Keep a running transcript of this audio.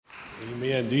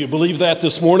Amen. Do you believe that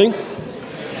this morning?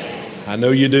 I know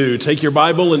you do. Take your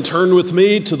Bible and turn with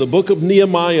me to the book of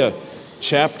Nehemiah,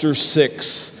 chapter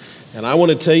 6. And I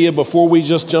want to tell you before we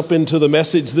just jump into the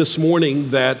message this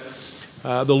morning that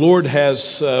the Lord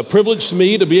has privileged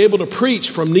me to be able to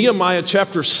preach from Nehemiah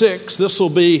chapter 6. This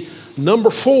will be number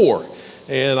 4.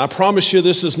 And I promise you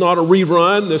this is not a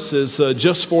rerun. This is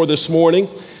just for this morning.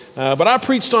 But I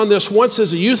preached on this once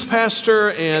as a youth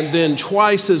pastor and then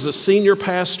twice as a senior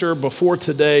pastor before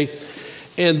today.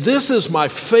 And this is my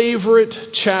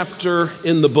favorite chapter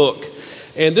in the book.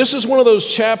 And this is one of those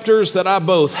chapters that I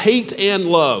both hate and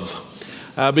love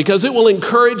because it will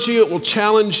encourage you, it will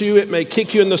challenge you, it may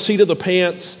kick you in the seat of the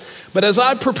pants. But as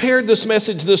I prepared this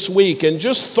message this week and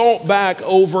just thought back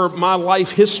over my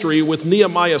life history with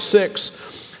Nehemiah 6,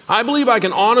 I believe I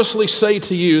can honestly say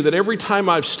to you that every time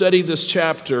I've studied this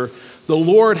chapter, the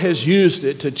Lord has used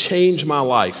it to change my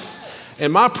life.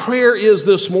 And my prayer is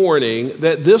this morning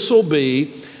that this will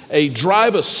be a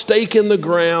drive a stake in the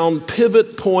ground,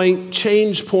 pivot point,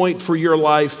 change point for your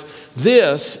life.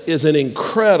 This is an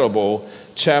incredible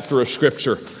chapter of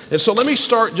Scripture. And so let me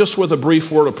start just with a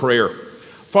brief word of prayer.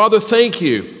 Father, thank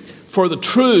you for the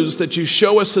truths that you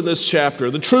show us in this chapter,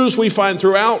 the truths we find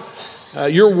throughout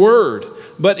your word.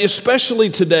 But especially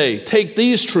today, take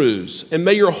these truths and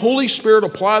may your Holy Spirit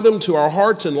apply them to our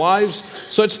hearts and lives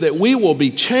such that we will be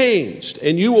changed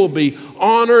and you will be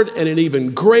honored in an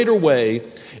even greater way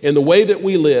in the way that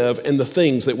we live and the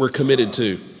things that we're committed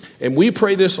to. And we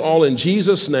pray this all in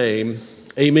Jesus' name,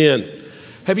 amen.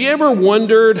 Have you ever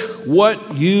wondered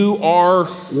what you are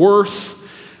worth?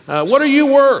 What are you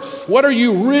worth? What are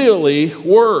you really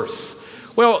worth?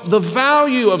 Well, the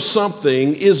value of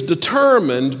something is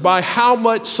determined by how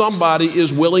much somebody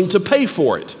is willing to pay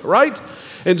for it, right?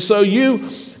 And so you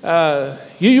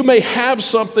may have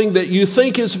something that you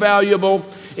think is valuable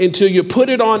until you put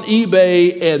it on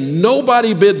eBay and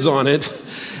nobody bids on it.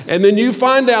 And then you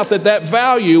find out that that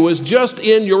value is just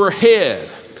in your head.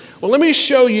 Well, let me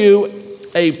show you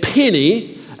a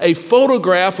penny, a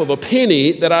photograph of a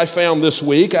penny that I found this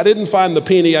week. I didn't find the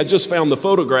penny, I just found the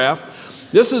photograph.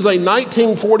 This is a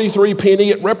 1943 penny.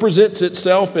 It represents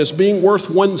itself as being worth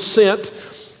 1 cent.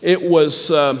 It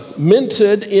was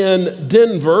minted in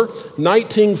Denver,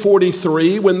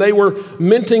 1943, when they were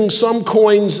minting some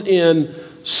coins in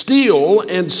steel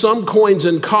and some coins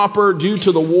in copper due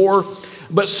to the war.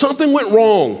 But something went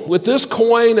wrong with this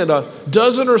coin and a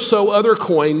dozen or so other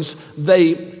coins.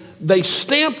 They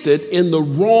stamped it in the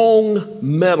wrong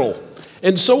metal.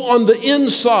 And so on the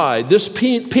inside, this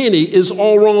penny is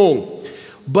all wrong.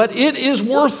 But it is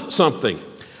worth something.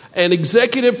 An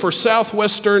executive for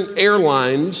Southwestern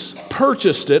Airlines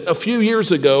purchased it a few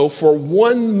years ago for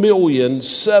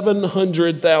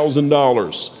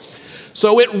 $1,700,000.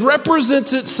 So it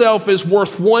represents itself as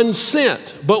worth 1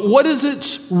 cent. But what is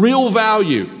its real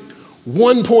value?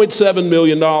 $1.7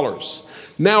 million.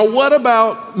 Now, what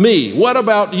about me? What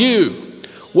about you?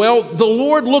 Well, the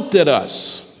Lord looked at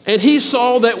us. And he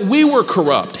saw that we were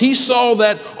corrupt. He saw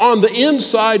that on the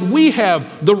inside we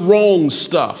have the wrong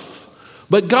stuff.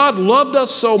 But God loved us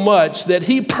so much that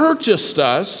he purchased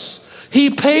us.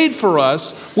 He paid for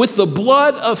us with the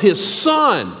blood of his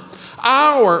Son.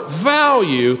 Our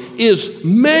value is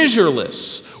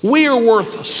measureless. We are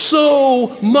worth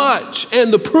so much.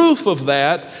 And the proof of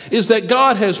that is that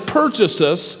God has purchased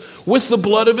us with the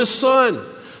blood of his Son.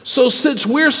 So since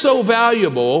we're so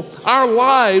valuable, our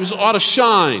lives ought to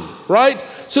shine, right?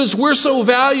 Since we're so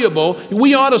valuable,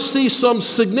 we ought to see some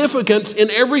significance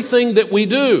in everything that we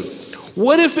do.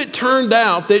 What if it turned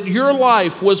out that your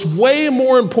life was way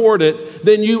more important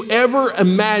than you ever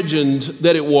imagined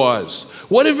that it was?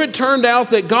 What if it turned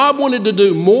out that God wanted to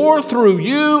do more through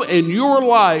you and your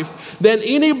life than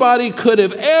anybody could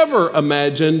have ever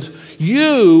imagined?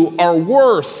 You are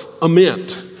worth a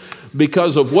mint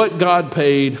because of what God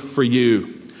paid for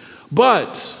you.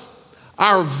 But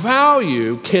our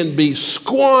value can be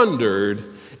squandered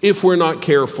if we're not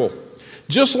careful.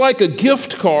 Just like a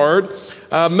gift card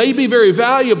may be very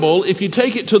valuable if you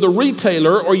take it to the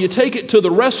retailer or you take it to the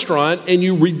restaurant and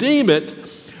you redeem it.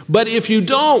 But if you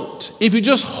don't, if you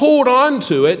just hold on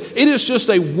to it, it is just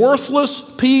a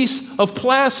worthless piece of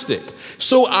plastic.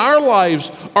 So our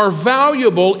lives are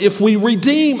valuable if we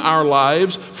redeem our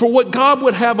lives for what God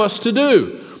would have us to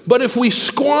do. But if we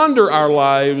squander our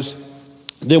lives,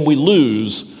 then we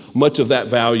lose much of that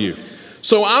value.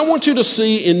 So I want you to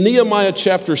see in Nehemiah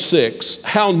chapter 6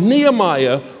 how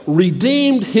Nehemiah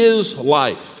redeemed his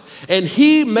life. And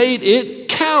he made it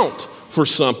count for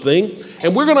something.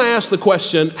 And we're going to ask the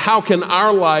question, how can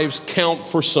our lives count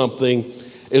for something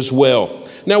as well?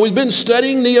 Now, we've been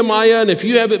studying Nehemiah, and if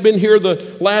you haven't been here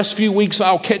the last few weeks,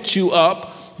 I'll catch you up.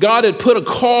 God had put a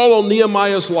call on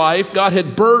Nehemiah's life. God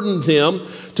had burdened him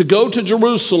to go to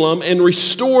Jerusalem and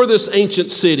restore this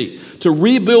ancient city, to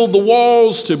rebuild the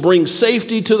walls, to bring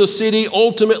safety to the city,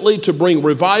 ultimately to bring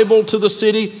revival to the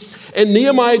city. And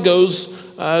Nehemiah goes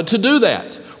to do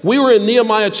that. We were in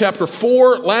Nehemiah chapter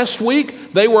 4 last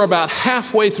week. They were about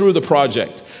halfway through the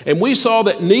project. And we saw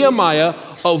that Nehemiah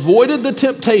avoided the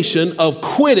temptation of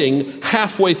quitting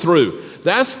halfway through.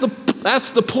 That's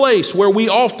the place where we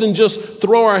often just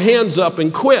throw our hands up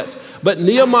and quit. But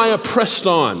Nehemiah pressed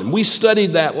on. We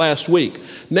studied that last week.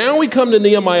 Now we come to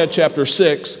Nehemiah chapter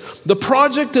 6. The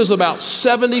project is about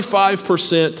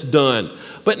 75% done.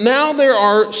 But now there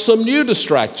are some new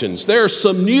distractions. There are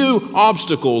some new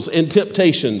obstacles and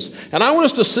temptations. And I want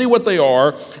us to see what they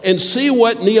are and see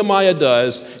what Nehemiah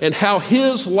does and how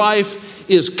his life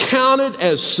is counted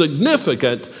as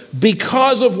significant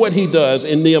because of what he does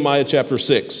in Nehemiah chapter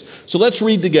 6. So let's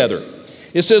read together.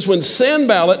 It says, when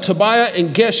Sanballat, Tobiah, and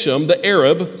Geshem, the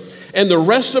Arab, and the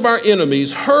rest of our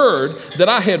enemies heard that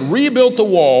I had rebuilt the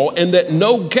wall and that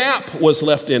no gap was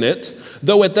left in it,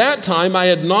 though at that time I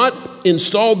had not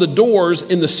installed the doors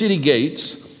in the city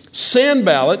gates,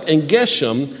 Sanballat and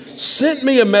Geshem sent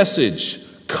me a message.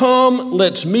 Come,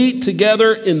 let's meet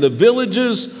together in the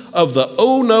villages of the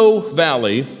Ono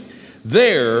Valley.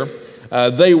 There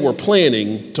they were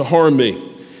planning to harm me.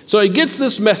 So he gets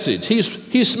this message.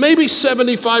 He's maybe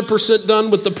 75%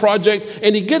 done with the project,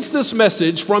 and he gets this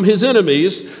message from his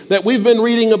enemies that we've been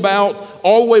reading about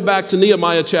all the way back to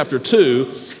Nehemiah chapter 2.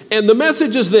 And the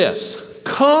message is this: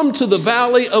 come to the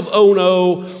valley of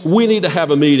Ono. We need to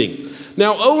have a meeting.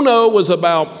 Now, Ono was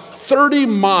about 30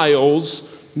 miles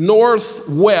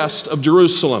northwest of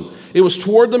Jerusalem. It was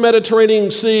toward the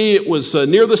Mediterranean Sea. It was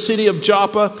near the city of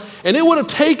Joppa. And it would have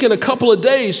taken a couple of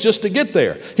days just to get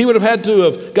there. He would have had to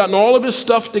have gotten all of his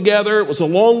stuff together. It was a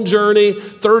long journey,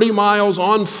 30 miles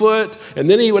on foot. And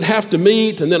then he would have to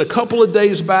meet, and then a couple of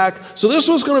days back. So this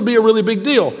was going to be a really big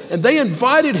deal. And they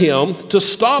invited him to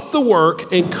stop the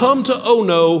work and come to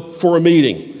Ono for a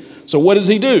meeting. So what does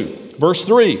he do? Verse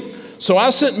 3. So I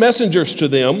sent messengers to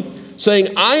them, saying,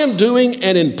 I am doing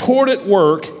an important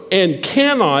work and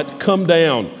cannot come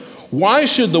down. Why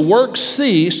should the work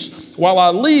cease while I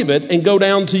leave it and go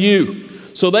down to you?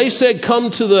 So they said,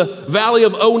 come to the valley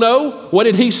of Ono. What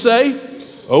did he say?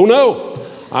 Oh no,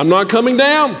 I'm not coming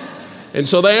down. And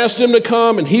so they asked him to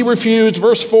come, and he refused.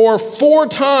 Verse 4, 4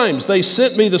 times they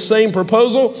sent me the same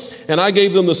proposal, and I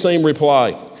gave them the same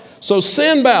reply. So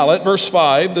Sanballat, verse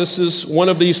 5, this is one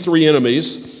of these 3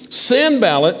 enemies,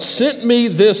 Sanballat sent me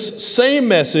this same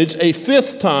message a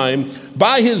 5th time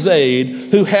by his aide,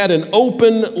 who had an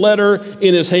open letter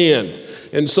in his hand.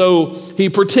 And so he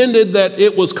pretended that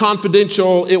it was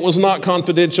confidential. It was not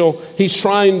confidential. He's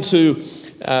trying to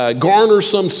garner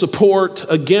some support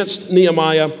against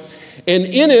Nehemiah. And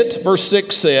in it, verse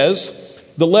 6 says,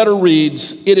 the letter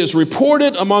reads, it is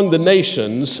reported among the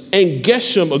nations, and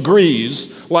Geshem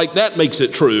agrees, like that makes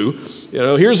it true. You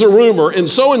know, here's a rumor, and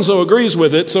so agrees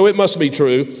with it, so it must be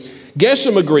true.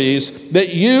 Geshem agrees that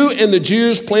you and the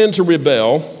Jews plan to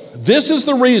rebel. This is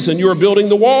the reason you are building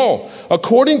the wall.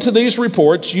 According to these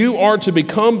reports, you are to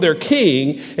become their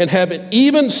king and have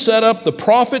even set up the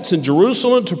prophets in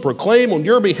Jerusalem to proclaim on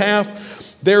your behalf,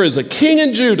 there is a king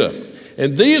in Judah,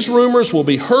 and these rumors will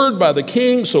be heard by the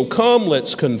king, so come,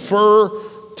 let's confer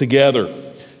together.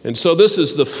 And so this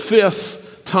is the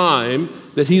 5th time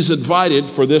that he's invited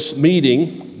for this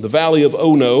meeting, the valley of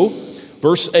Ono.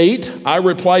 Verse 8, I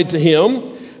replied to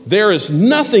him, there is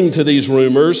nothing to these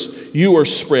rumors you are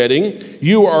spreading.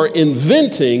 You are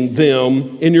inventing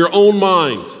them in your own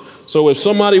mind. So if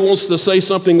somebody wants to say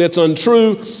something that's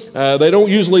untrue, they don't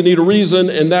usually need a reason,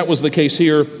 and that was the case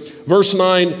here. Verse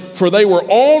 9, for they were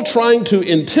all trying to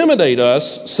intimidate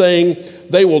us, saying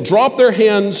they will drop their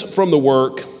hands from the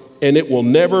work and it will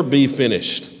never be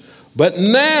finished. But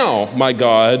now, my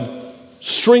God,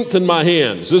 strengthen my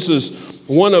hands. This is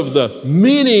one of the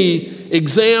many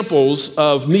examples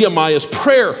of Nehemiah's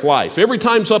prayer life. Every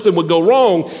time something would go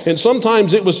wrong, and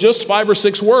sometimes it was just 5 or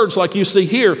 6 words like you see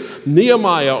here,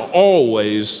 Nehemiah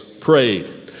always prayed.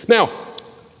 Now,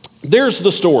 there's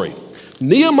the story.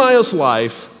 Nehemiah's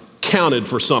life counted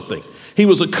for something. He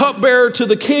was a cupbearer to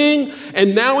the king,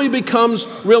 and now he becomes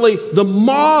really the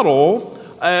model,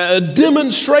 a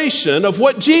demonstration of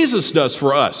what Jesus does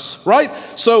for us, right?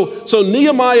 So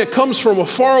Nehemiah comes from a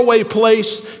faraway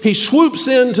place. He swoops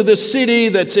into this city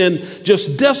that's in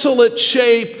just desolate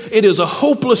shape. It is a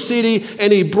hopeless city,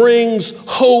 and he brings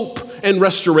hope and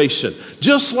restoration.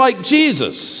 Just like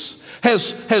Jesus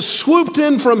has swooped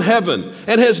in from heaven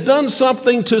and has done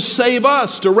something to save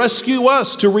us, to rescue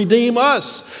us, to redeem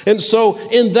us. And so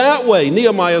in that way,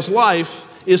 Nehemiah's life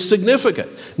is significant.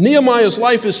 Nehemiah's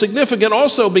life is significant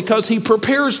also because he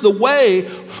prepares the way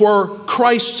for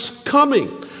Christ's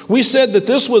coming. We said that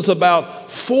this was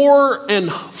about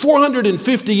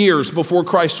 450 years before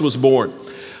Christ was born.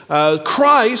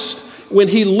 Christ, when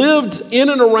he lived in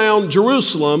and around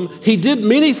Jerusalem, he did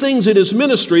many things in his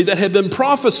ministry that had been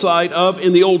prophesied of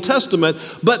in the Old Testament,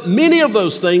 but many of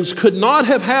those things could not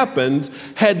have happened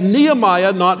had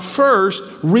Nehemiah not first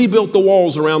rebuilt the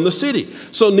walls around the city.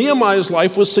 So Nehemiah's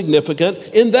life was significant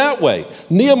in that way.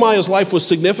 Nehemiah's life was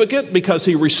significant because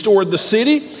he restored the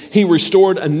city, he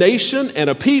restored a nation and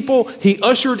a people, he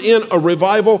ushered in a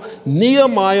revival.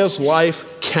 Nehemiah's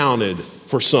life counted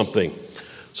for something.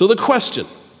 So the question,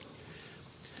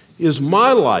 is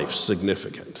my life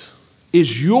significant?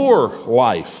 Is your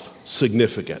life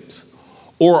significant?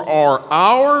 Or are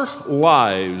our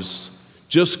lives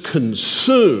just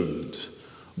consumed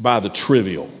by the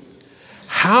trivial?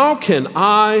 How can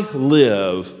I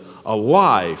live a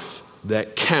life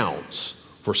that counts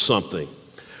for something?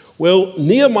 Well,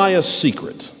 Nehemiah's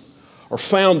secret are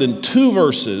found in two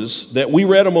verses that we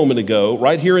read a moment ago,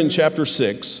 right here in chapter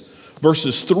 6,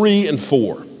 verses 3 and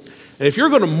 4. And if you're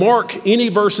going to mark any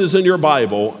verses in your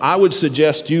Bible, I would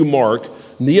suggest you mark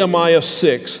Nehemiah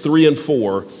 6, 3 and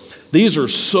 4. These are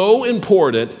so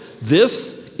important.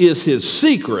 This is his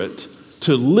secret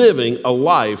to living a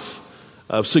life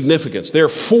of significance. There are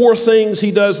four things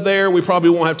he does there. We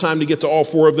probably won't have time to get to all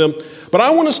four of them. But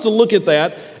I want us to look at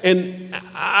that. And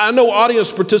I know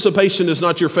audience participation is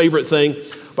not your favorite thing,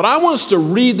 but I want us to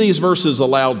read these verses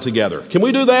aloud together. Can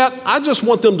we do that? I just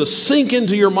want them to sink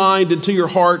into your mind, into your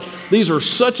heart. These are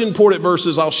such important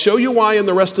verses. I'll show you why in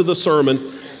the rest of the sermon,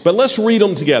 but let's read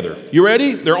them together. You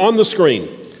ready? They're on the screen.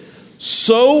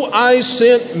 So I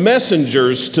sent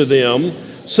messengers to them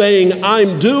saying,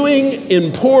 I'm doing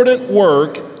important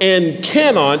work and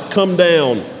cannot come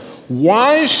down.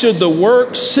 Why should the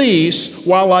work cease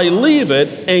while I leave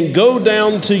it and go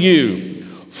down to you?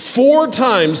 4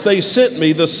 times they sent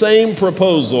me the same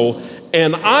proposal,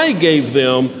 and I gave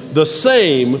them the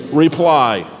same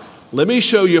reply. Let me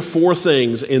show you 4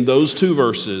 things in those 2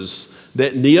 verses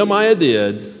that Nehemiah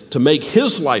did to make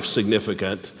his life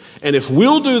significant. And if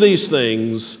we'll do these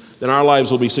things, then our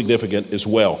lives will be significant as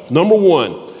well. Number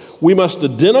 1, we must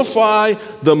identify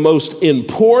the most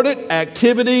important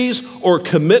activities or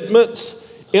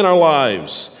commitments in our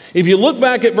lives. If you look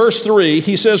back at verse 3,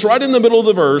 he says right in the middle of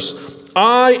the verse,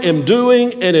 I am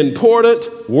doing an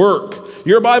important work.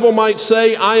 Your Bible might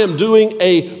say, I am doing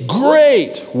a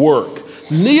great work.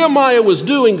 Nehemiah was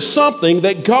doing something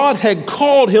that God had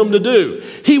called him to do.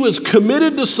 He was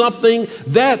committed to something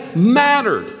that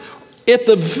mattered. At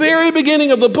the very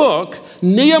beginning of the book,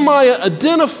 Nehemiah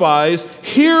identifies,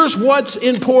 here's what's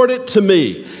important to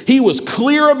me. He was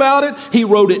clear about it. He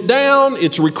wrote it down.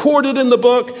 It's recorded in the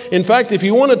book. In fact, if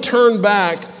you want to turn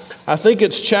back, I think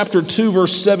it's chapter 2,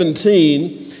 verse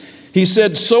 17. He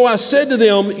said, so I said to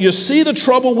them, you see the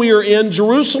trouble we are in.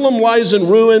 Jerusalem lies in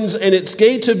ruins and its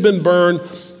gates have been burned.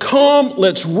 Come,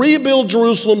 let's rebuild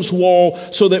Jerusalem's wall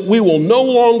so that we will no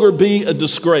longer be a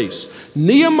disgrace.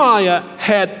 Nehemiah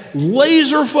had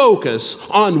laser focus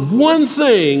on one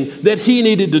thing that he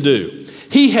needed to do.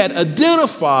 He had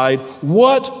identified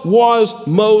what was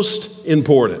most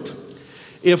important.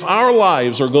 If our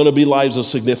lives are going to be lives of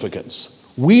significance,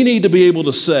 we need to be able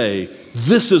to say,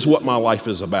 this is what my life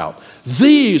is about.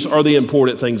 These are the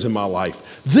important things in my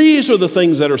life. These are the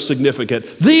things that are significant.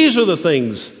 These are the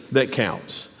things that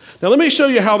count. Now, let me show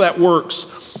you how that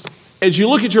works as you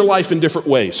look at your life in different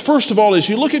ways. First of all, as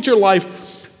you look at your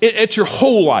life, at your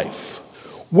whole life,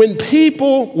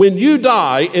 when you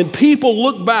die and people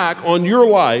look back on your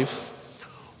life,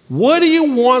 what do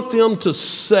you want them to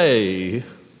say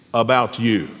about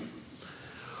you?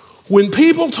 When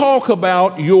people talk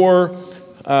about your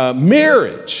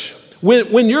marriage,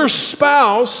 when your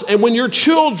spouse and when your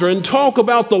children talk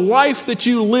about the life that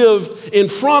you lived in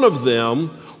front of them,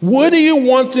 what do you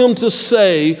want them to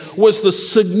say was the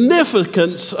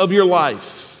significance of your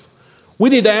life? We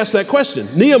need to ask that question.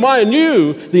 Nehemiah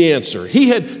knew the answer. He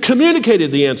had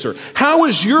communicated the answer. How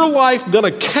is your life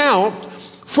going to count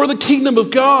for the kingdom of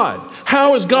God?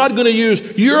 How is God going to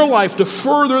use your life to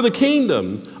further the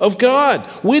kingdom of God?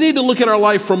 We need to look at our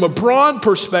life from a broad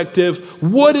perspective.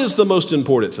 What is the most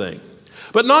important thing?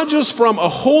 But not just from a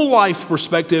whole life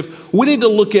perspective. We need to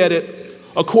look at it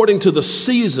according to the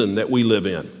season that we live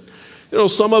in. You know,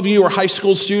 some of you are high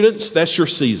school students. That's your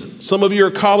season. Some of you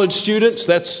are college students.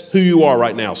 That's who you are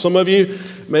right now. Some of you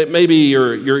Maybe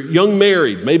you're young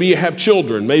married. Maybe you have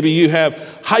children. Maybe you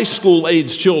have high school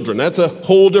age children. That's a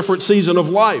whole different season of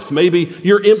life. Maybe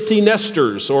you're empty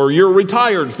nesters or you're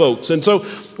retired folks. And so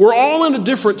we're all in a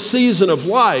different season of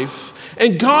life.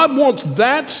 And God wants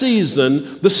that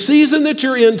season, the season that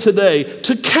you're in today,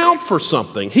 to count for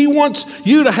something. He wants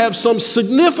you to have some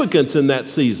significance in that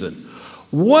season.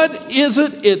 What is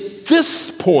it at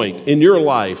this point in your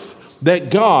life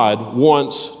that God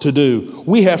wants to do?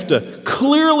 We have to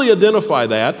clearly identify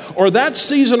that, or that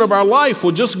season of our life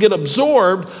will just get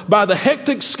absorbed by the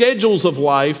hectic schedules of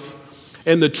life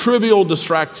and the trivial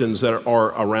distractions that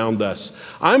are around us.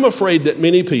 I'm afraid that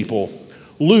many people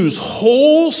lose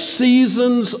whole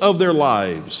seasons of their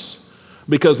lives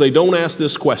because they don't ask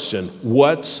this question: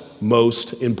 what's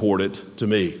most important to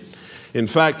me? In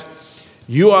fact,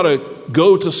 you ought to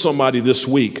go to somebody this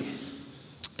week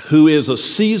who is a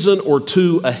season or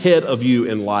two ahead of you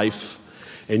in life,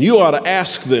 and you ought to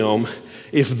ask them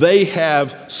if they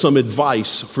have some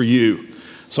advice for you.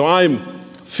 So I'm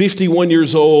 51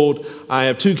 years old. I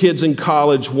have 2 kids in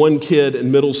college, 1 kid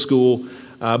in middle school.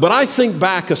 But I think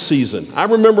back a season. I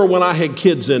remember when I had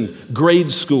kids in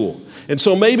grade school. And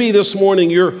so maybe this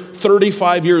morning you're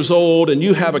 35 years old and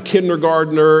you have a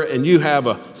kindergartner and you have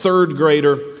a 3rd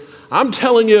grader. I'm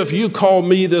telling you, if you call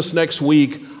me this next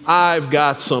week, I've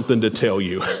got something to tell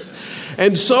you.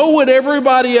 And so would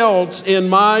everybody else in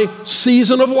my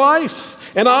season of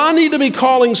life. And I need to be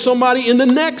calling somebody in the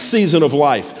next season of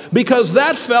life because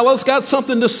that fella's got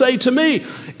something to say to me.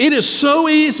 It is so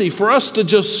easy for us to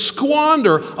just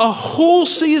squander a whole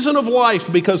season of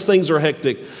life because things are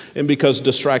hectic and because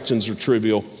distractions are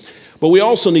trivial. But we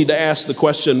also need to ask the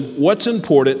question, what's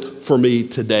important for me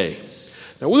today?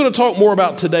 Now, we're going to talk more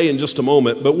about today in just a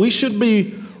moment, but we should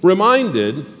be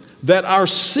reminded that our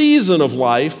season of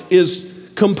life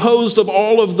is composed of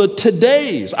all of the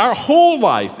todays. Our whole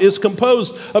life is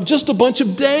composed of just a bunch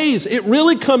of days. It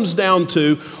really comes down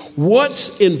to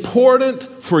what's important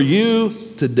for you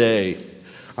today.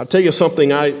 I'll tell you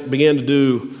something I began to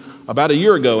do about a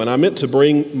year ago, and I meant to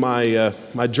bring my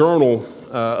journal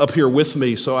up here with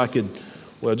me so I could,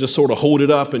 just sort of hold it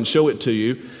up and show it to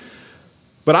you.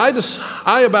 But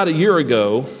I about a year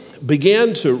ago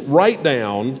began to write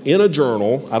down in a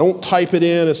journal. I don't type it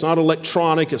in. It's not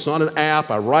electronic. It's not an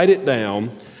app. I write it down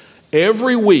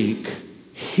every week.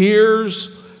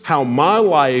 Here's how my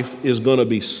life is going to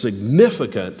be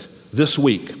significant this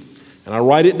week. And I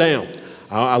write it down.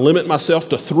 I limit myself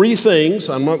to 3 things.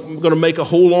 I'm not going to make a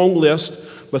whole long list,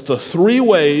 but the 3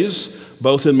 ways,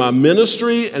 both in my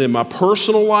ministry and in my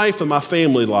personal life and my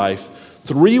family life,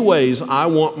 3 ways I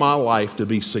want my life to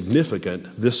be significant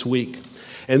this week.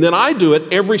 And then I do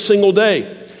it every single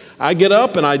day. I get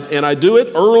up and I do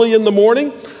it early in the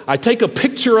morning. I take a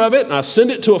picture of it and I send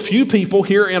it to a few people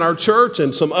here in our church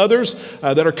and some others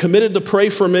that are committed to pray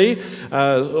for me.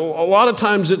 A lot of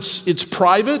times it's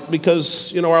private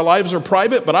because, our lives are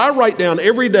private, but I write down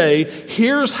every day,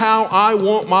 here's how I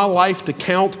want my life to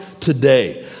count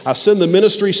today. I send the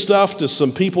ministry stuff to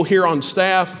some people here on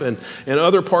staff and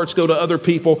other parts go to other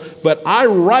people, but I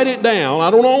write it down.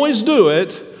 I don't always do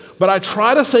it, but I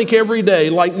try to think every day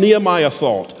like Nehemiah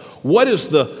thought. What is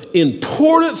the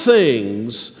important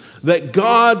things that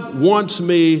God wants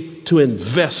me to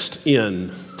invest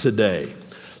in today?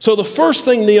 So the first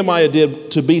thing Nehemiah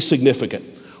did to be significant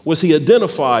was he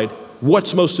identified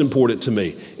what's most important to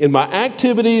me. In my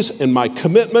activities and my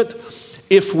commitment,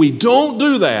 if we don't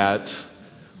do that,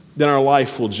 then our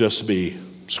life will just be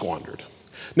squandered.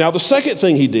 Now, the second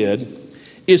thing he did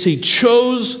is he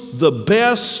chose the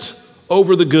best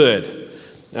over the good.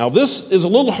 Now, this is a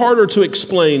little harder to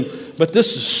explain, but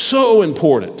this is so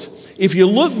important. If you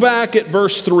look back at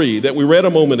verse 3 that we read a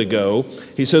moment ago,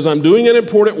 he says, I'm doing an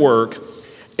important work,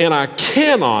 and I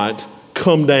cannot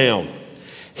come down.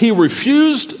 He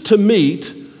refused to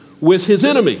meet with his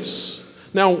enemies.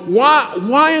 Now,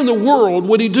 why in the world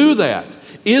would he do that?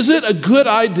 Is it a good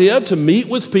idea to meet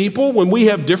with people when we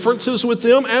have differences with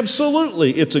them?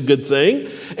 Absolutely, it's a good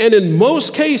thing. And in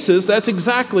most cases, that's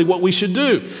exactly what we should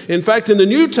do. In fact, in the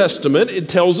New Testament, it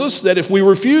tells us that if we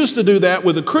refuse to do that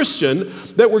with a Christian,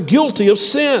 that we're guilty of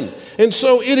sin. And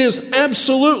so it is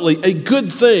absolutely a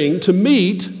good thing to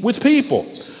meet with people.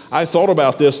 I thought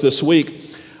about this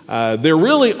week. There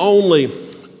have only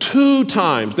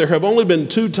been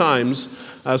 2 times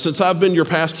since I've been your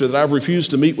pastor that I've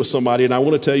refused to meet with somebody, and I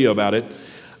want to tell you about it.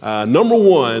 Number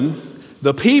 1,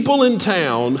 the people in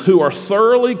town who are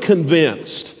thoroughly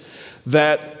convinced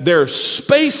that they're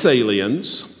space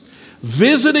aliens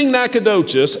visiting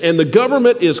Nacogdoches and the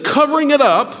government is covering it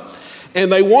up,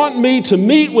 and they want me to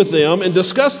meet with them and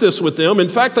discuss this with them. In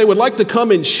fact, they would like to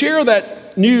come and share that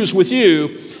news with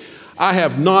you. I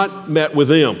have not met with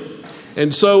them.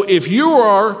 And so if you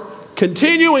are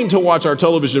continuing to watch our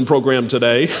television program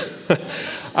today,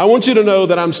 I want you to know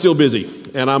that I'm still busy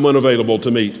and I'm unavailable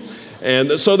to meet.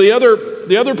 And so the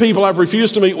other people I've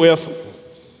refused to meet with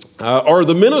are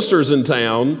the ministers in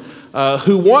town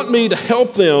who want me to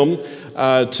help them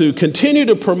to continue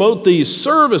to promote these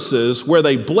services where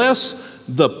they bless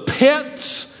the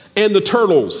pets and the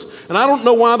turtles. And I don't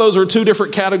know why those are two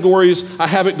different categories. I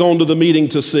haven't gone to the meeting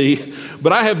to see,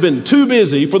 but I have been too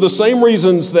busy for the same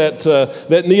reasons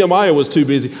that Nehemiah was too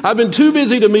busy. I've been too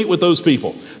busy to meet with those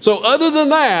people. So other than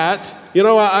that,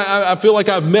 I feel like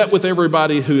I've met with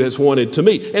everybody who has wanted to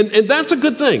meet. And that's a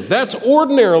good thing. That's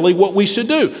ordinarily what we should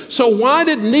do. So why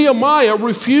did Nehemiah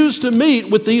refuse to meet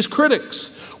with these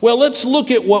critics? Well, let's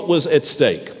look at what was at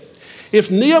stake. If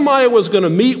Nehemiah was going to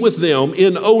meet with them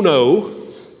in Ono,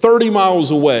 30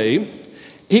 miles away,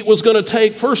 it was going to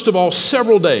take, first of all,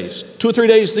 several days, 2 or 3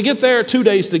 days to get there, 2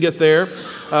 days to get there.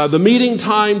 The meeting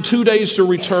time, 2 days to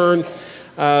return.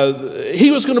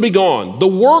 He was going to be gone. The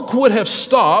work would have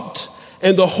stopped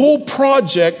and the whole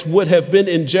project would have been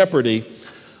in jeopardy.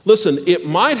 Listen, it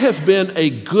might have been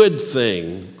a good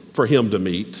thing for him to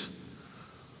meet,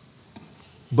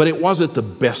 but it wasn't the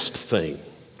best thing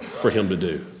for him to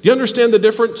do. Do you understand the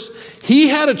difference? He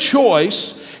had a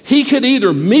choice. He could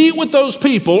either meet with those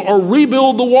people or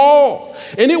rebuild the wall.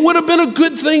 And it would have been a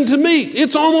good thing to meet.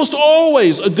 It's almost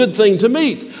always a good thing to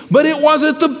meet. But it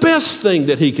wasn't the best thing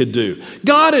that he could do.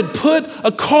 God had put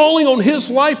a calling on his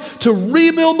life to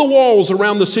rebuild the walls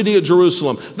around the city of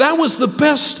Jerusalem. That was the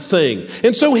best thing.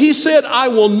 And so he said, I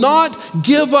will not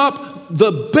give up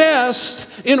the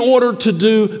best in order to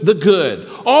do the good.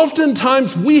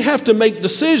 Oftentimes we have to make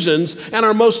decisions, and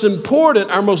our most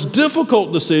important, our most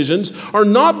difficult decisions are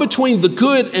not between the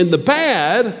good and the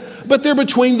bad, but they're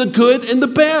between the good and the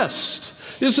best.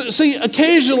 See,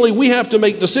 occasionally we have to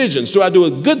make decisions. Do I do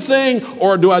a good thing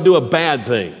or do I do a bad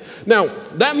thing? Now,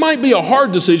 that might be a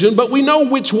hard decision, but we know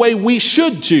which way we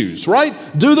should choose, right?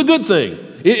 Do the good thing.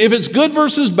 If it's good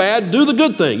versus bad, do the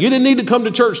good thing. You didn't need to come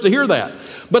to church to hear that.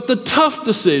 But the tough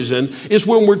decision is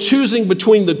when we're choosing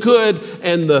between the good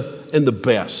and the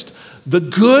best. The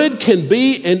good can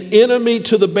be an enemy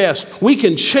to the best. We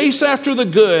can chase after the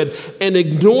good and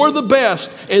ignore the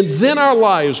best, and then our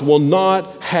lives will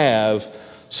not have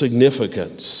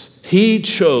significance. He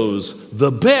chose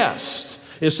the best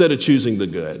instead of choosing the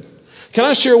good. Can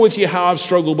I share with you how I've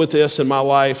struggled with this in my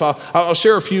life? I'll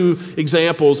share a few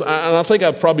examples, and I think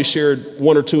I've probably shared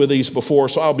one or two of these before,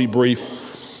 so I'll be brief.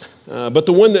 But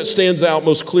the one that stands out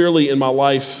most clearly in my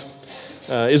life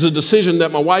is a decision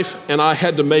that my wife and I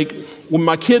had to make when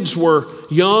my kids were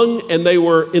young and they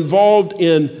were involved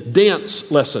in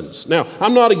dance lessons. Now,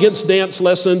 I'm not against dance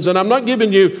lessons, and I'm not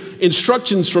giving you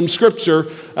instructions from Scripture.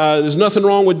 There's nothing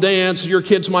wrong with dance. Your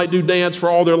kids might do dance for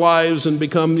all their lives and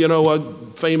become, a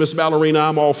famous ballerina.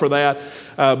 I'm all for that.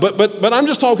 But I'm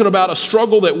just talking about a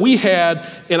struggle that we had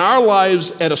in our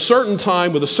lives at a certain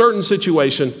time with a certain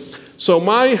situation. So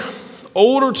my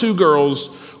older two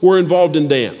girls were involved in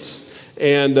dance,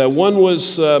 and one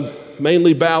was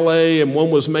mainly ballet and one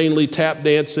was mainly tap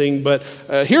dancing. But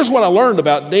here's what I learned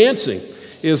about dancing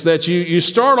is that you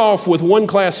start off with one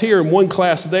class here and one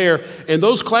class there, and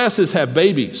those classes have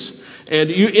babies, and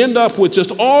you end up with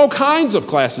just all kinds of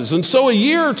classes. And so a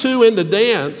year or two into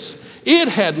dance, it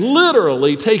had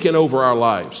literally taken over our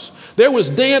lives. There was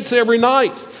dance every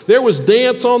night. There was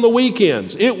dance on the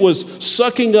weekends. It was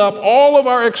sucking up all of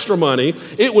our extra money.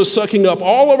 It was sucking up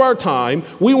all of our time.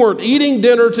 We weren't eating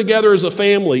dinner together as a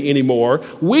family anymore.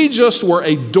 We just were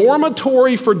a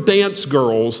dormitory for dance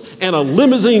girls and a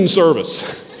limousine service.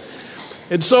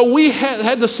 And so we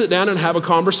had to sit down and have a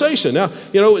conversation. Now,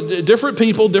 different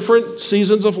people, different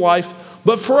seasons of life.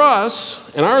 But for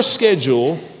us and our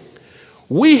schedule,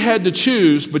 we had to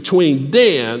choose between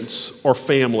dance or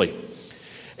family.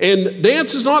 And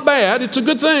dance is not bad. It's a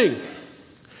good thing.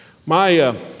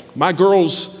 My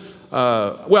girls,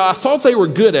 I thought they were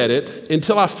good at it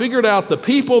until I figured out the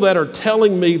people that are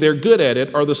telling me they're good at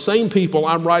it are the same people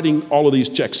I'm writing all of these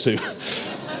checks to.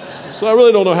 So I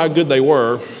really don't know how good they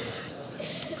were.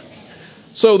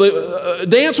 So the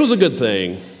dance was a good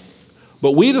thing,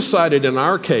 but we decided in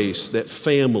our case that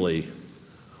family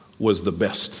was the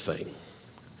best thing.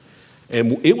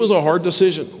 And it was a hard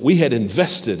decision. We had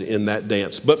invested in that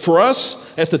dance. But for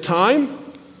us at the time,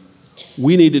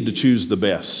 we needed to choose the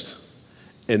best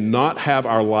and not have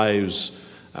our lives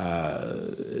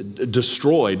not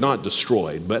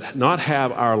destroyed, but not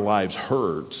have our lives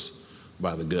hurt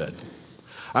by the good.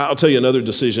 I'll tell you another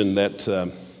decision that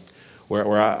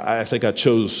where I think I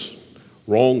chose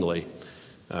wrongly.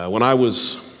 When I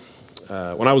was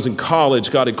in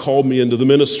college, God had called me into the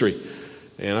ministry,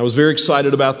 and I was very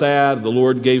excited about that. The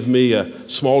Lord gave me a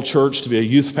small church to be a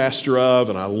youth pastor of,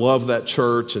 and I loved that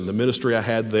church and the ministry I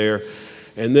had there.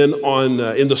 And then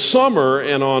in the summer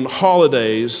and on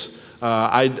holidays,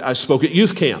 I spoke at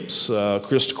youth camps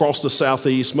across the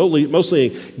southeast, mostly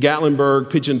in Gatlinburg,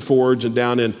 Pigeon Forge, and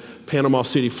down in Panama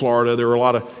City, Florida. There were a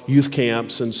lot of youth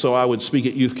camps, and so I would speak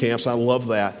at youth camps. I love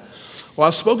that. Well,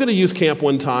 I spoke at a youth camp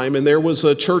one time, and there was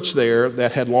a church there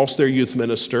that had lost their youth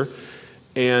minister.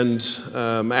 And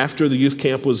after the youth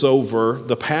camp was over,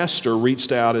 the pastor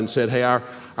reached out and said, "Hey,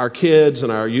 our kids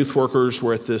and our youth workers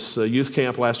were at this youth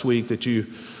camp last week that you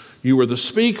were the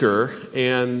speaker,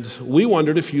 and we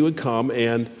wondered if you would come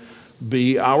and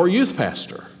be our youth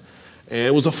pastor." And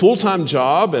it was a full-time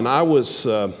job, and I was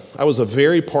a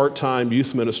very part-time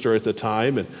youth minister at the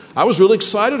time, and I was really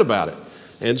excited about it.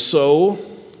 And so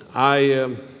I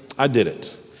did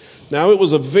it. Now, it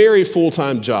was a very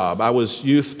full-time job. I was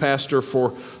youth pastor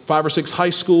for 5 or 6 high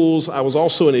schools. I was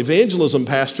also an evangelism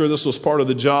pastor. This was part of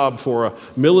the job for a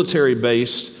military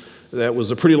base that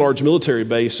was a pretty large military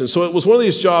base. And so it was one of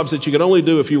these jobs that you could only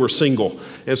do if you were single.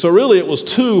 And so really it was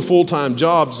 2 full-time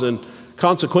jobs, and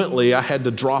consequently I had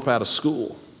to drop out of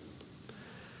school.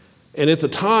 And at the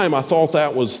time I thought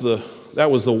that was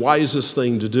the wisest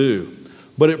thing to do.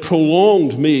 But it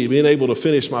prolonged me being able to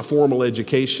finish my formal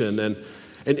education. And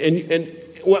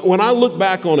when I look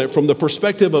back on it from the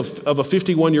perspective of a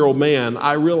 51-year-old man,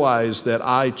 I realized that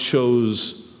I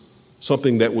chose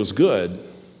something that was good,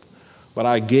 but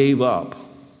I gave up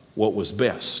what was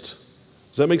best.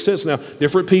 Does that make sense? Now,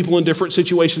 different people in different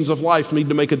situations of life need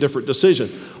to make a different decision.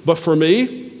 But for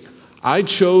me, I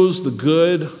chose the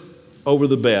good over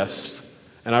the best,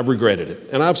 and I've regretted it.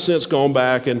 And I've since gone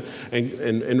back and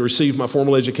received my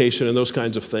formal education and those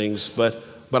kinds of things.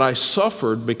 But I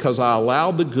suffered because I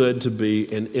allowed the good to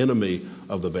be an enemy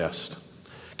of the best.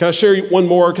 Can I share one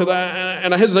more?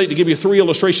 I hesitate to give you 3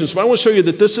 illustrations, but I want to show you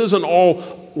that this isn't all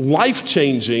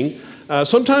life-changing.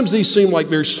 Sometimes these seem like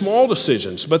very small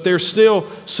decisions, but they're still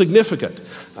significant.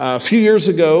 A few years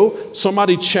ago,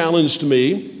 somebody challenged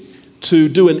me to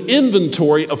do an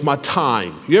inventory of my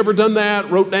time. You ever done that?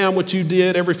 Wrote down what you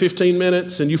did every 15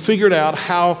 minutes, and you figured out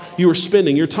how you were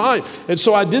spending your time. And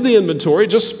so I did the inventory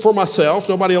just for myself.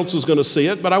 Nobody else was going to see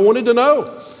it, but I wanted to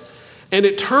know. And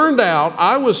it turned out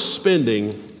I was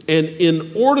spending an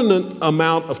inordinate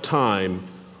amount of time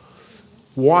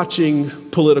watching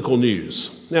political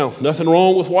news. Now, nothing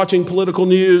wrong with watching political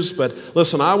news, but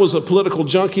listen, I was a political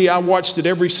junkie. I watched it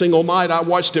every single night. I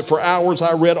watched it for hours.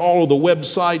 I read all of the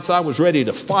websites. I was ready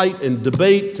to fight and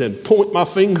debate and point my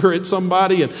finger at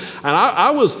somebody. And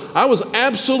I was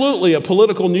absolutely a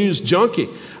political news junkie.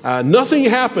 Nothing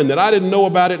happened that I didn't know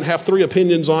about it and have 3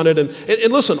 opinions on it. And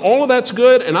listen, all of that's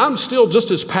good, and I'm still just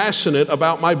as passionate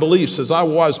about my beliefs as I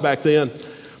was back then.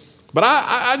 But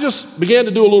I just began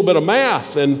to do a little bit of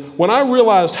math, and when I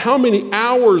realized how many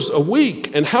hours a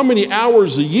week and how many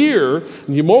hours a year,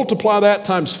 and you multiply that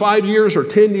times 5 years or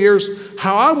 10 years,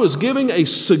 how I was giving a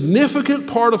significant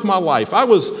part of my life. I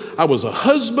was a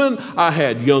husband, I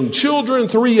had young children,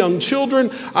 3 young children,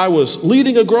 I was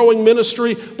leading a growing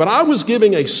ministry, but I was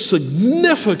giving a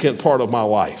significant part of my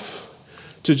life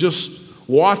to just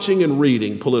watching and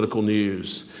reading political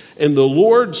news. And the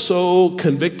Lord so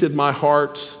convicted my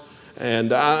heart.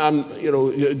 And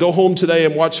go home today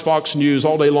and watch Fox News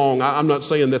all day long. I'm not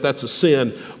saying that that's a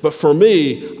sin, but for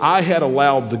me, I had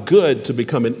allowed the good to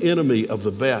become an enemy of the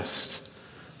best.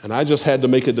 And I just had to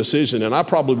make a decision, and I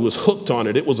probably was hooked on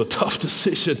it. It was a tough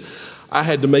decision. I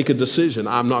had to make a decision.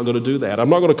 I'm not going to do that. I'm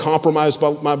not going to compromise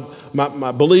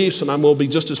my beliefs, and I'm going to be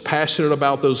just as passionate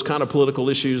about those kind of political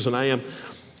issues as I am.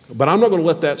 But I'm not going to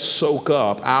let that soak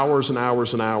up hours and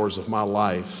hours and hours of my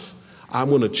life. I'm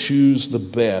going to choose the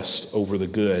best over the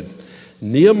good.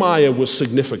 Nehemiah was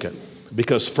significant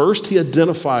because first he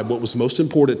identified what was most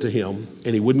important to him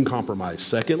and he wouldn't compromise.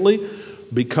 Secondly,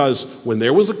 because when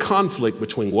there was a conflict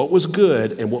between what was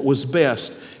good and what was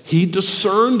best, he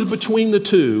discerned between the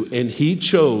two and he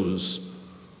chose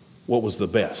what was the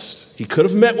best. He could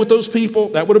have met with those people,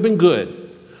 that would have been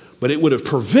good, but it would have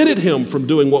prevented him from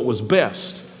doing what was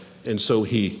best, and so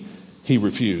he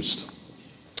refused.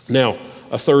 Now,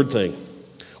 a third thing.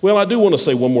 Well, I do want to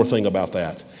say one more thing about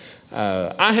that.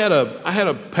 I had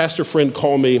a pastor friend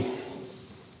call me,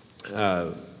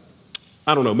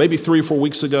 maybe 3 or 4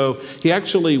 weeks ago. He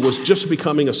actually was just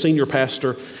becoming a senior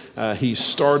pastor. He's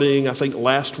starting, I think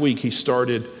last week he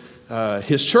started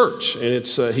his church. And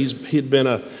he'd been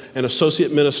an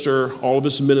associate minister all of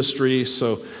his ministry.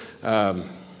 So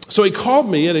he called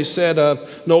me and he said,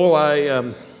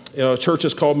 Noel, a church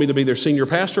has called me to be their senior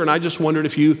pastor, and I just wondered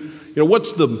if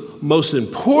what's the most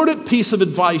important piece of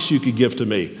advice you could give to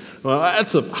me? Well,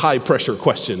 that's a high-pressure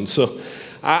question. So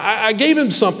I gave him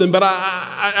something, but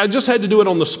I just had to do it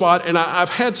on the spot, and I've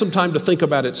had some time to think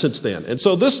about it since then. And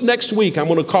so this next week, I'm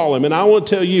going to call him, and I will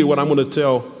tell you what I'm going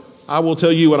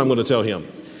to tell him.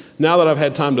 Now that I've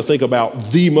had time to think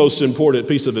about the most important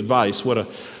piece of advice, what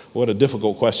a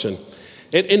difficult question.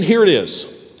 And here it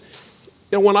is.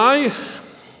 When I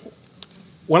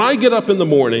get up in the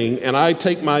morning and I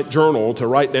take my journal to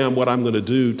write down what I'm going to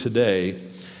do today,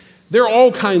 there are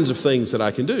all kinds of things that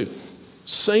I can do.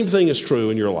 Same thing is true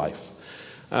in your life.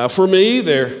 For me,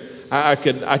 I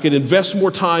could invest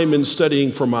more time in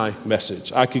studying for my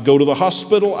message. I could go to the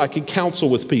hospital. I could counsel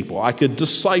with people. I could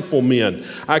disciple men.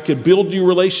 I could build new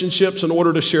relationships in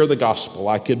order to share the gospel.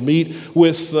 I could meet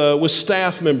with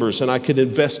staff members, and I could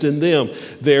invest in them.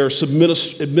 There's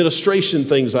administration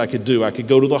things I could do. I could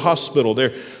go to the hospital.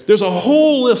 There's a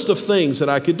whole list of things that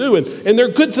I could do, and they're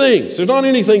good things. There's not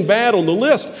anything bad on the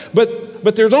list,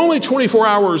 but there's only 24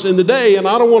 hours in the day, and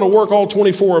I don't want to work all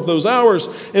 24 of those hours,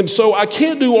 and so I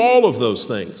can't do all of those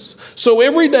things. So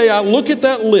every day I look at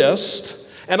that list,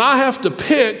 and I have to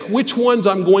pick which ones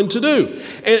I'm going to do.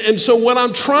 And so what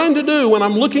I'm trying to do when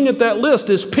I'm looking at that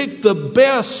list is pick the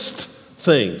best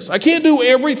things. I can't do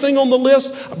everything on the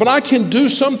list, but I can do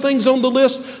some things on the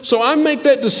list. So I make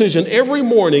that decision every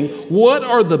morning. What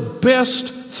are the best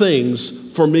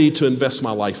things for me to invest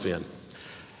my life in?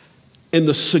 And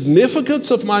the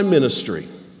significance of my ministry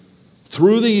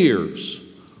through the years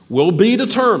will be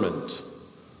determined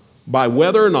by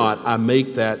whether or not I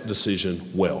make that decision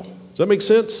well. Does that make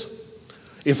sense?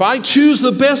 If I choose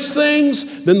the best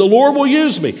things, then the Lord will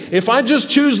use me. If I just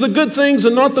choose the good things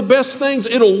and not the best things,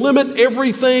 it'll limit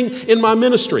everything in my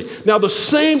ministry. Now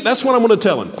that's what I'm going to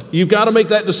tell him. You've got to make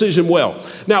that decision well.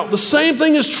 Now, the same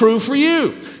thing is true for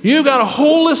you. You've got a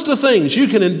whole list of things you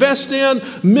can invest in,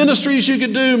 ministries you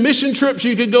could do, mission trips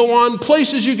you could go on,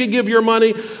 places you could give your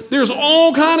money. There's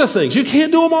all kinds of things. You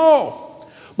can't do them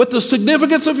all. But the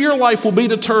significance of your life will be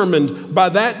determined by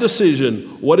that decision.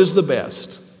 What is the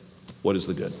best? What is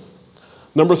the good?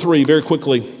 Number 3, very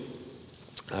quickly,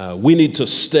 we need to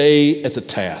stay at the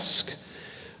task.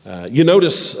 You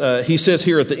notice he says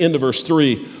here at the end of verse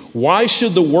 3, why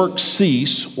should the work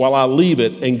cease while I leave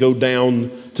it and go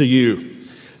down to you?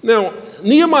 Now,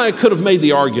 Nehemiah could have made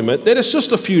the argument that it's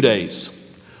just a few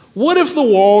days. What if the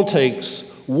wall takes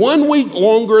 1 week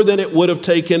longer than it would have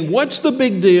taken? What's the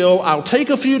big deal? I'll take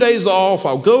a few days off.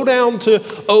 I'll go down to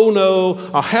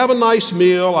Ono. I'll have a nice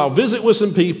meal. I'll visit with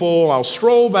some people. I'll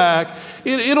stroll back.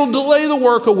 It'll delay the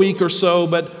work a week or so,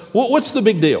 but what's the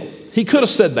big deal? He could have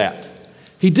said that.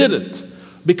 He didn't,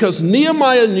 because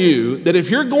Nehemiah knew that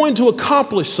if you're going to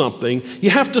accomplish something,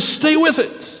 you have to stay with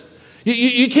it.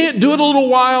 You can't do it a little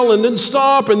while and then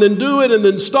stop and then do it and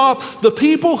then stop. The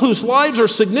people whose lives are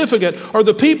significant are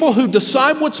the people who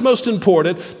decide what's most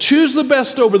important, choose the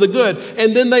best over the good,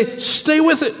 and then they stay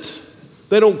with it.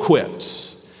 They don't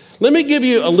quit. Let me give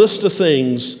you a list of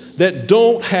things that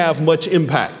don't have much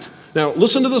impact. Now,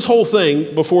 listen to this whole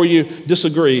thing before you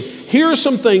disagree. Here are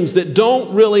some things that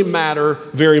don't really matter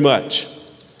very much.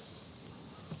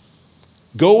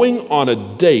 Going on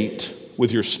a date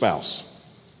with your spouse.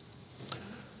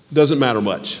 Doesn't matter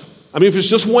much. I mean, if it's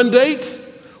just one date,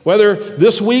 whether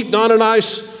this week Don and I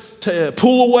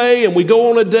pull away and we go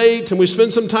on a date and we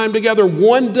spend some time together,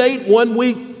 one date, 1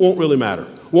 week, won't really matter.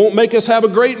 Won't make us have a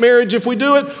great marriage if we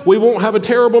do it. We won't have a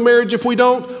terrible marriage if we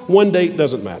don't. One date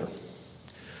doesn't matter.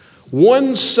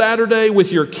 One Saturday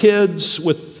with your kids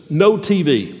with no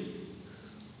TV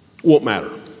won't matter.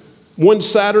 One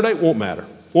Saturday won't matter.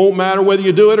 Won't matter whether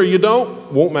you do it or you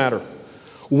don't. Won't matter.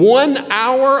 1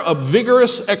 hour of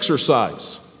vigorous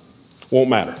exercise won't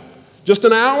matter. Just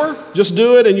an hour, just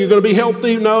do it and you're going to be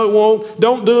healthy. No, it won't.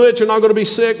 Don't do it. You're not going to be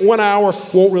sick. 1 hour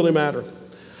won't really matter.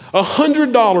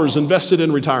 $100 invested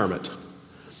in retirement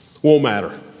won't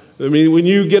matter. I mean, when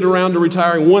you get around to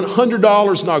retiring,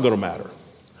 $100 is not going to matter.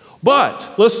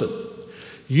 But listen,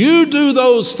 you do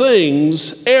those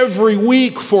things every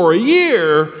week for a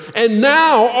year, and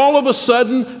now all of a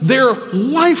sudden they're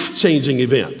life-changing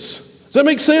events. Does that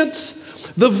make sense?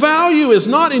 The value is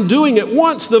not in doing it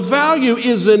once. The value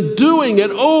is in doing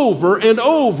it over and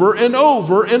over and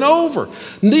over and over.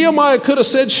 Nehemiah could have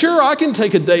said, sure, I can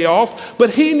take a day off, but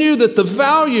he knew that the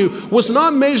value was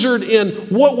not measured in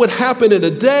what would happen in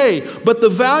a day, but the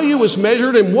value was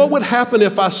measured in what would happen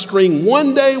if I string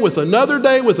one day with another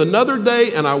day with another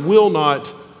day, and I will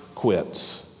not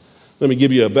quit. Let me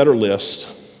give you a better list.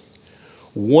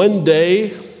 1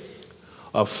 day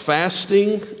of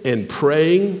fasting and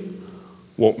praying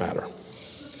won't matter.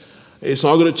 It's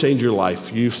not going to change your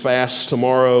life. You fast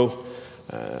tomorrow,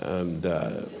 and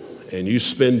you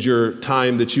spend your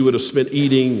time that you would have spent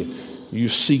eating, you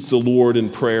seek the Lord in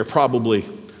prayer, probably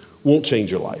won't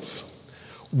change your life.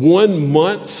 1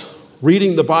 month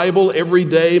reading the Bible every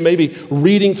day, maybe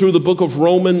reading through the book of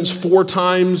Romans 4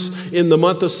 times in the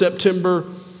month of September,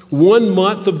 1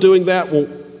 month of doing that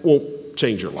won't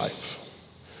change your life.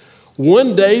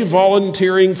 1 day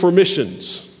volunteering for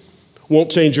missions won't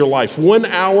change your life. 1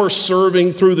 hour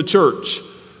serving through the church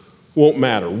won't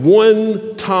matter.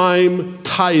 1 time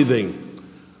tithing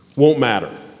won't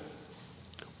matter.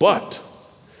 But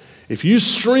if you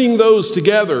string those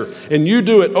together and you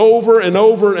do it over and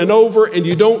over and over and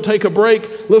you don't take a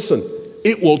break, listen,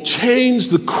 it will change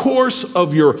the course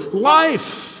of your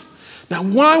life. Now,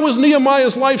 why was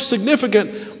Nehemiah's life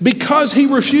significant? Because he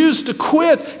refused to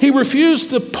quit. He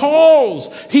refused to pause.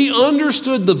 He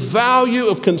understood the value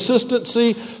of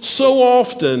consistency. So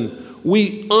often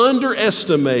we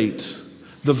underestimate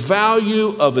the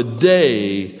value of a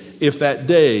day if that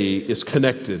day is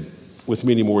connected with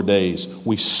many more days.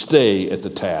 We stay at the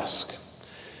task.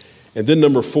 And then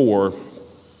number 4,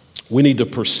 we need to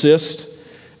persist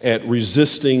at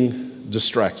resisting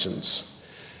distractions.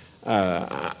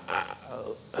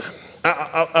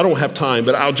 I don't have time,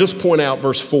 but I'll just point out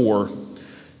verse 4.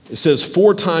 It says,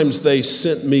 4 times they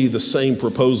sent me the same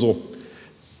proposal,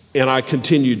 and I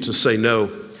continued to say no.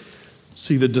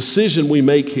 See, the decision we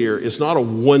make here is not a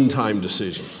one-time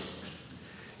decision.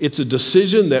 It's a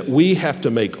decision that we have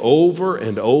to make over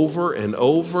and over and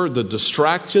over. The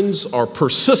distractions are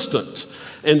persistent.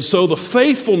 And so the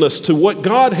faithfulness to what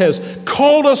God has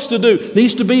called us to do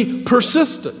needs to be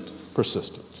persistent.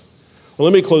 Persistent. Well,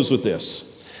 let me close with this.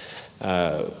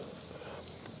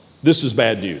 This is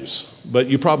bad news, but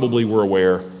you probably were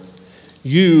aware.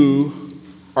 You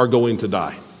are going to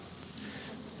die.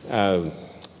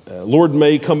 Lord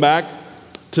may come back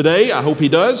today. I hope he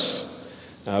does.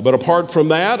 But apart from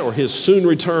that, or his soon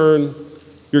return,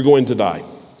 you're going to die.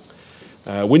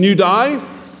 When you die,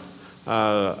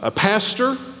 a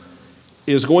pastor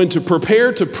is going to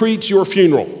prepare to preach your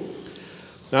funeral.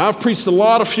 Now, I've preached a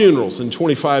lot of funerals in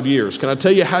 25 years. Can I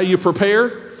tell you how you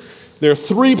prepare? There are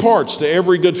 3 parts to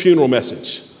every good funeral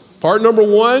message. Part number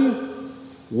 1,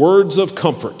 words of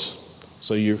comfort.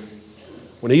 So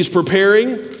when he's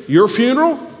preparing your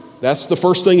funeral, that's the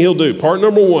first thing he'll do. Part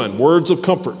number 1, words of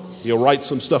comfort. He'll write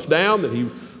some stuff down that he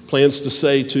plans to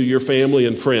say to your family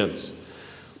and friends.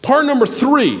 Part number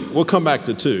 3, we'll come back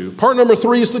to 2. Part number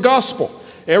 3 is the gospel.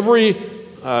 Every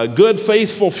good,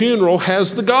 faithful funeral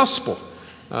has the gospel.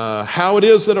 How it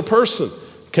is that a person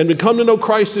can come to know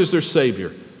Christ as their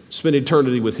Savior, spend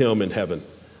eternity with him in heaven.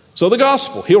 So the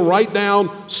gospel, he'll write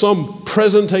down some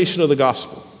presentation of the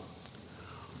gospel.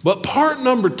 But part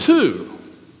number 2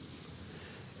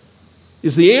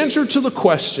 is the answer to the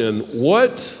question,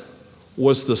 what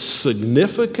was the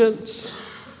significance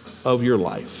of your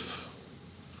life?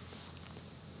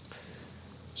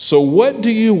 So what do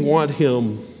you want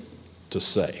him to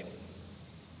say?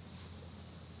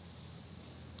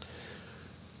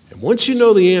 And once you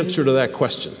know the answer to that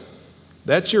question,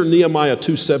 that's your Nehemiah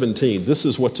 2:17. This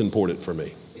is what's important for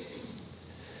me.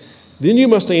 Then you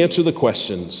must answer the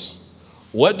questions,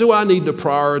 what do I need to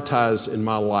prioritize in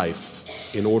my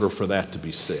life in order for that to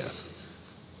be said?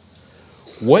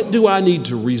 What do I need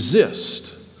to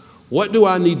resist? What do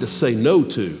I need to say no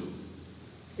to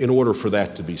in order for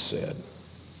that to be said?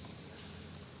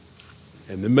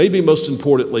 And then maybe most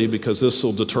importantly, because this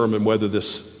will determine whether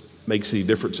this makes any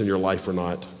difference in your life or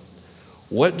not,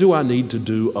 what do I need to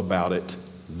do about it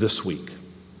this week?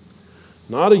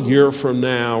 Not a year from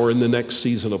now or in the next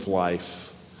season of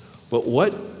life, but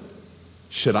what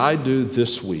should I do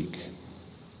this week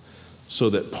so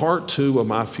that part 2 of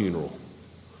my funeral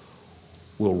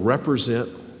will represent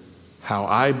how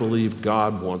I believe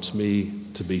God wants me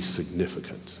to be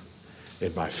significant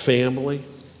in my family,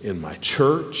 in my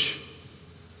church,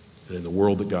 and in the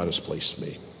world that God has placed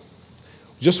me.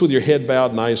 Just with your head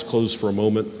bowed and eyes closed for a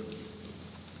moment,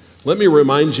 let me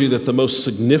remind you that the most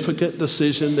significant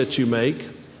decision that you make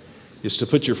is to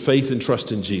put your faith and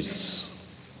trust in Jesus.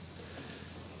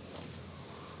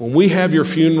 When we have your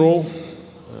funeral,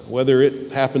 whether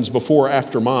it happens before or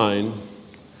after mine,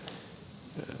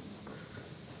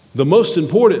 the most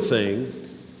important thing,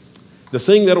 the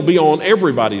thing that'll be on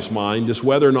everybody's mind, is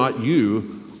whether or not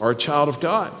you are a child of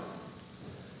God.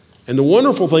 And the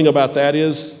wonderful thing about that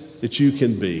is that you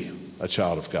can be a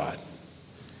child of God.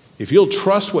 If you'll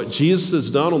trust what Jesus has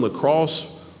done on the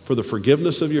cross for the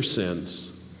forgiveness of your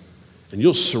sins, and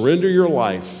you'll surrender your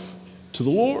life to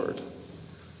the Lord,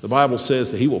 the Bible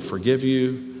says that he will forgive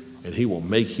you and he will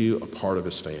make you a part of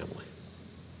his family.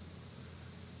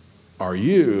 Are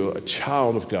you a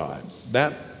child of God?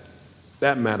 That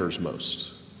matters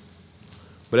most.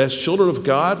 But as children of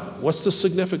God, what's the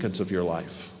significance of your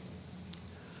life?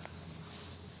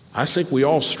 I think we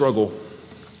all struggle.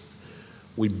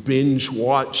 We binge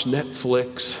watch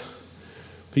Netflix.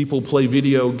 People play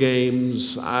video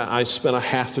games. I spent a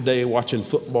half a day watching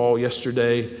football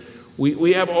yesterday.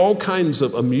 We have all kinds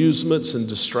of amusements and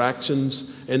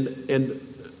distractions, and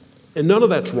none of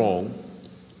that's wrong.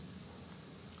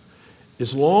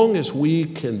 As long as we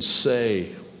can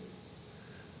say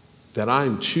that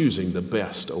I'm choosing the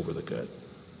best over the good.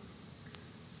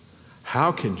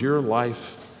 How can your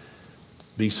life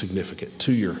be significant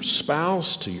to your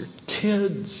spouse, to your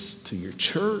kids, to your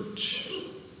church,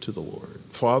 to the Lord?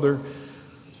 Father,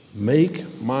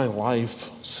 make my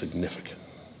life significant.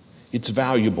 It's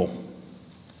valuable.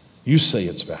 You say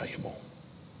it's valuable.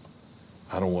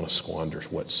 I don't want to squander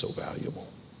what's so valuable.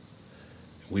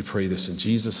 We pray this in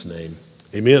Jesus' name.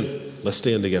 Amen. Let's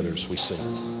stand together as we sing.